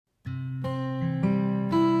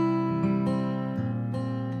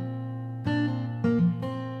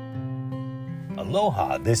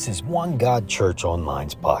Aloha, this is One God Church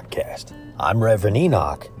Online's podcast. I'm Reverend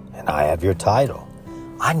Enoch, and I have your title,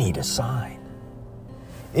 I Need a Sign.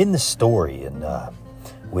 In the story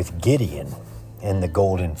with Gideon and the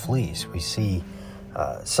golden fleece, we see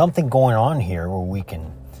something going on here where we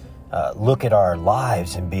can look at our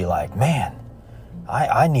lives and be like, man,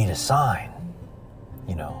 I need a sign.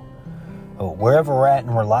 You know, wherever we're at in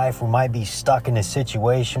our life, we might be stuck in a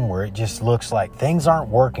situation where it just looks like things aren't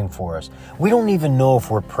working for us. We don't even know if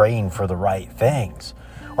we're praying for the right things.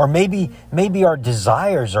 Or maybe our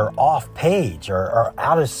desires are off page or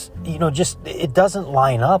out of, just it doesn't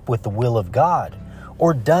line up with the will of God.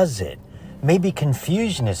 Or does it? Maybe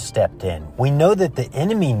confusion has stepped in. We know that the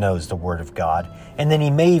enemy knows the word of God, and then he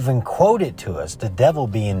may even quote it to us, the devil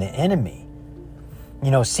being the enemy.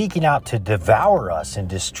 Seeking out to devour us and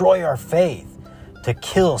destroy our faith, to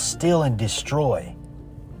kill, steal, and destroy.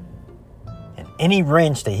 And any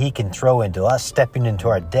wrench that he can throw into us stepping into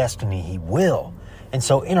our destiny, he will. And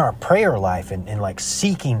so in our prayer life and like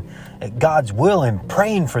seeking God's will and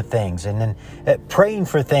praying for things and then praying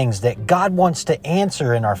for things that God wants to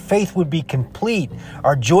answer, and our faith would be complete,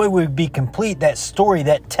 our joy would be complete, that story,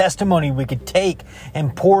 that testimony we could take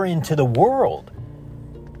and pour into the world.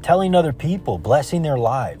 Telling other people, blessing their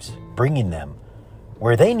lives, bringing them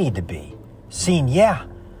where they need to be. Seeing,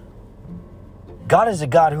 God is a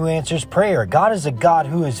God who answers prayer. God is a God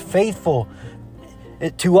who is faithful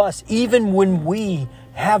to us even when we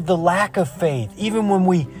have the lack of faith, even when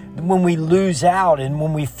we lose out and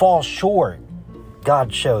when we fall short.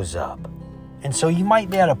 God shows up. And so you might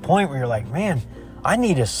be at a point where you're like, man, I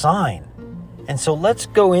need a sign. And so let's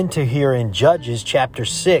go into here in Judges chapter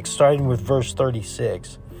 6, starting with verse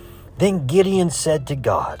 36. Then Gideon said to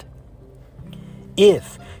God,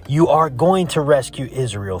 if you are going to rescue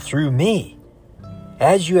Israel through me,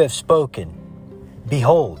 as you have spoken,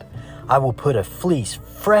 behold, I will put a fleece,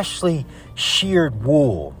 freshly sheared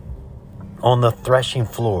wool, on the threshing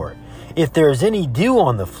floor. If there is any dew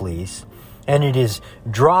on the fleece, and it is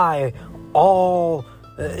dry and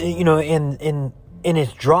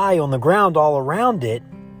it's dry on the ground all around it,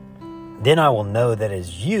 then I will know that it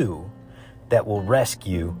is you that will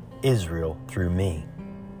rescue Israel through me,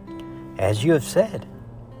 as you have said.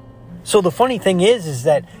 So the funny thing is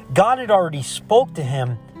that God had already spoke to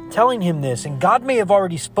him, telling him this, and God may have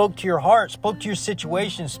already spoke to your heart, spoke to your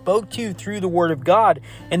situation, spoke to you through the word of God.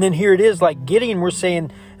 And then here it is, like Gideon, we're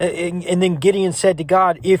saying, and then Gideon said to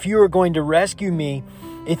God, if you are going to rescue me,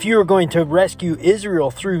 if you are going to rescue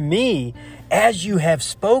Israel through me, as you have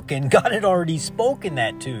spoken. God had already spoken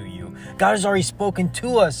that to you. God has already spoken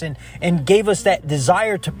to us and gave us that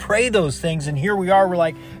desire to pray those things. And here we are, we're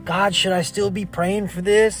like, God, should I still be praying for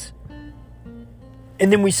this?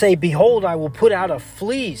 And then we say, behold, I will put out a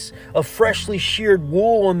fleece of freshly sheared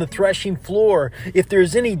wool on the threshing floor. If there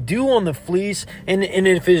is any dew on the fleece, and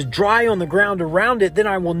if it is dry on the ground around it, then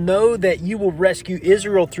I will know that you will rescue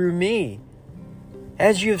Israel through me,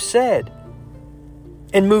 as you have said.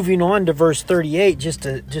 And moving on to verse 38, just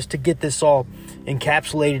to get this all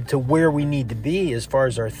encapsulated to where we need to be as far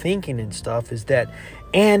as our thinking and stuff, is that,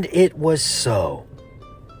 and it was so.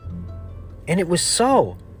 And it was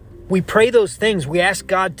so. We pray those things. We ask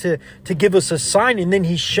God to give us a sign, and then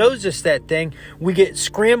he shows us that thing. We get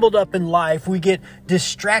scrambled up in life. We get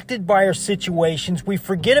distracted by our situations. We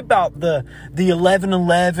forget about the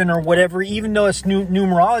 11:11 or whatever, even though it's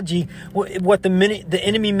numerology, what the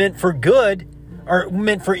enemy meant for good, or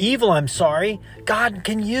meant for evil, God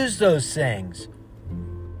can use those things.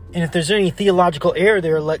 And if there's any theological error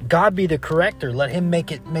there, let God be the corrector. Let him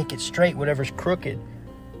make it straight, whatever's crooked.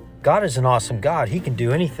 God is an awesome God. He can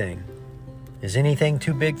do anything. Is anything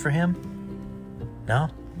too big for him? No?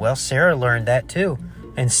 Well, Sarah learned that too.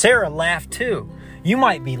 And Sarah laughed too. You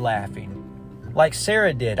might be laughing like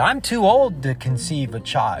Sarah did. I'm too old to conceive a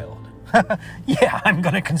child. Yeah, I'm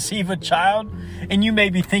going to conceive a child. And you may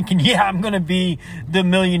be thinking, yeah, I'm going to be the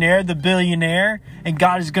millionaire, the billionaire. And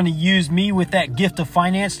God is going to use me with that gift of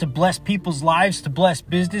finance to bless people's lives, to bless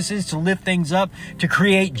businesses, to lift things up, to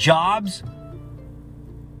create jobs,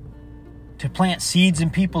 to plant seeds in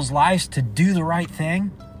people's lives, to do the right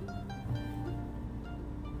thing.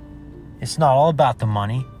 It's not all about the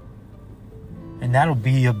money. And that'll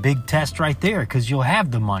be a big test right there, because you'll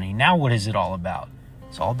have the money. Now what is it all about?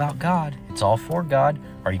 It's all about God. It's all for God.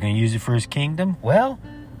 Are you going to use it for his kingdom? Well,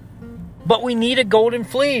 but we need a golden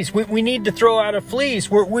fleece. We need to throw out a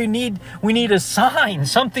fleece. We need a sign.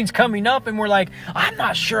 Something's coming up, and we're like, I'm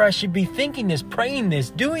not sure I should be thinking this, praying this,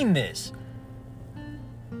 doing this.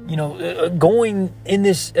 Going in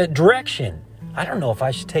this direction. I don't know if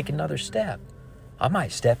I should take another step. I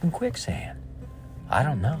might step in quicksand. I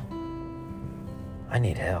don't know. I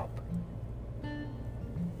need help.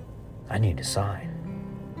 I need a sign.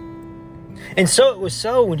 And so it was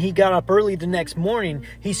so when he got up early the next morning,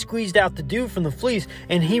 he squeezed out the dew from the fleece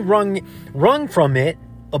and he wrung from it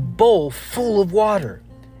a bowl full of water.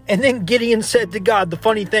 And then Gideon said to God, the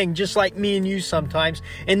funny thing, just like me and you sometimes,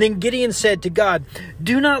 and then Gideon said to God,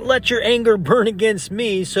 do not let your anger burn against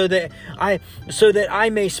me so that I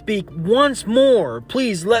may speak once more.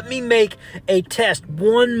 Please let me make a test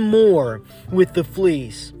one more with the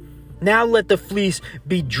fleece. Now let the fleece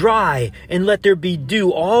be dry and let there be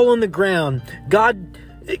dew all on the ground. God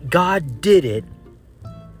did it.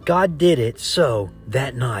 God did it so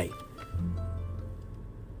that night.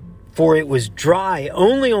 For it was dry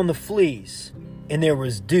only on the fleece, and there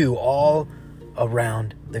was dew all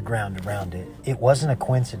around the ground around it. It wasn't a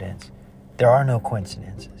coincidence. There are no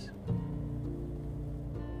coincidences.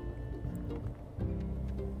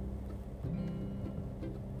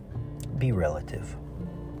 Be relative.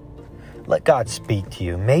 Let God speak to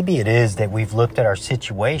you. Maybe it is that we've looked at our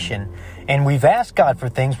situation and we've asked God for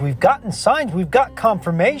things. We've gotten signs. We've got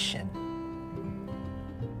confirmation.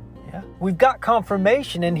 We've got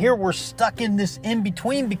confirmation, and here we're stuck in this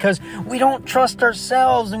in-between because we don't trust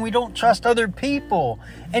ourselves and we don't trust other people.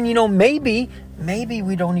 And maybe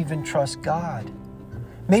we don't even trust God.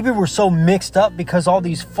 Maybe we're so mixed up because all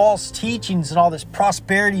these false teachings and all this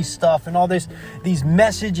prosperity stuff and all these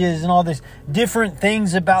messages and all these different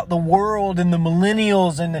things about the world and the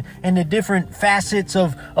millennials and the different facets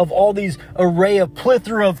of all these array of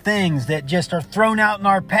plethora of things that just are thrown out in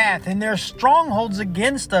our path. And they're strongholds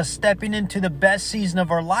against us stepping into the best season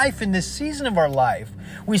of our life in this season of our life.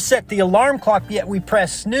 We set the alarm clock, yet we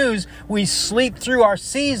press snooze. We sleep through our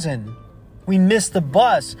season. We miss the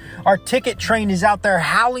bus. Our ticket train is out there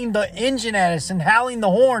howling the engine at us and howling the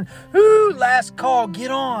horn. Ooh, last call, get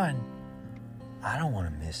on. I don't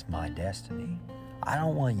want to miss my destiny. I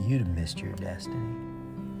don't want you to miss your destiny.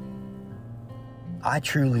 I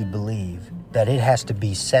truly believe that it has to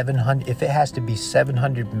be 700, if it has to be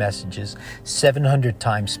 700 messages, 700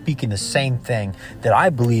 times speaking the same thing, that I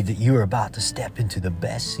believe that you are about to step into the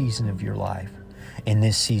best season of your life, in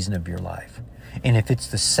this season of your life. And if it's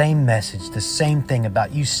the same message, the same thing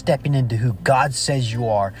about you stepping into who God says you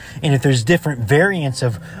are, and if there's different variants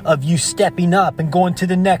of you stepping up and going to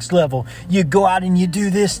the next level, you go out and you do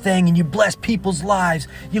this thing and you bless people's lives.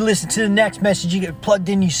 You listen to the next message, you get plugged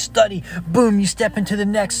in, you study, boom, you step into the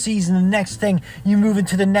next season, the next thing, you move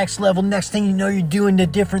into the next level. Next thing you know, you're doing a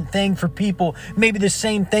different thing for people. Maybe the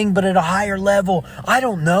same thing, but at a higher level. I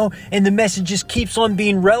don't know. And the message just keeps on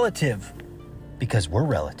being relative because we're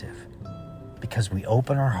relative. Because we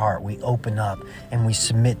open our heart, we open up, and we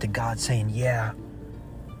submit to God saying, yeah,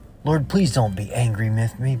 Lord, please don't be angry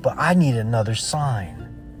with me, but I need another sign.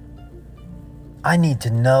 I need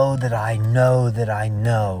to know that I know that I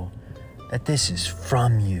know that this is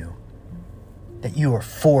from you, that you are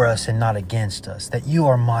for us and not against us, that you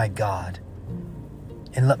are my God,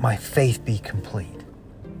 and let my faith be complete.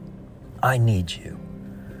 I need you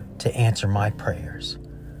to answer my prayers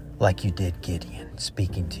like you did Gideon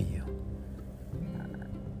speaking to you.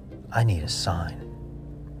 I need a sign.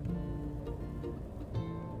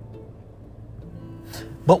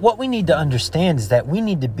 But what we need to understand is that we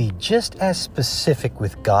need to be just as specific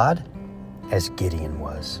with God as Gideon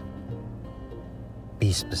was.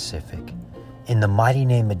 Be specific. In the mighty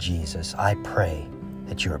name of Jesus, I pray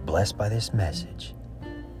that you are blessed by this message.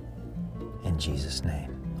 In Jesus'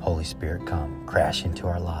 name, Holy Spirit, come, crash into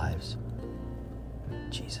our lives. In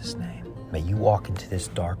Jesus' name, may you walk into this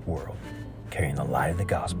dark world carrying the light of the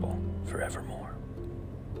gospel forevermore.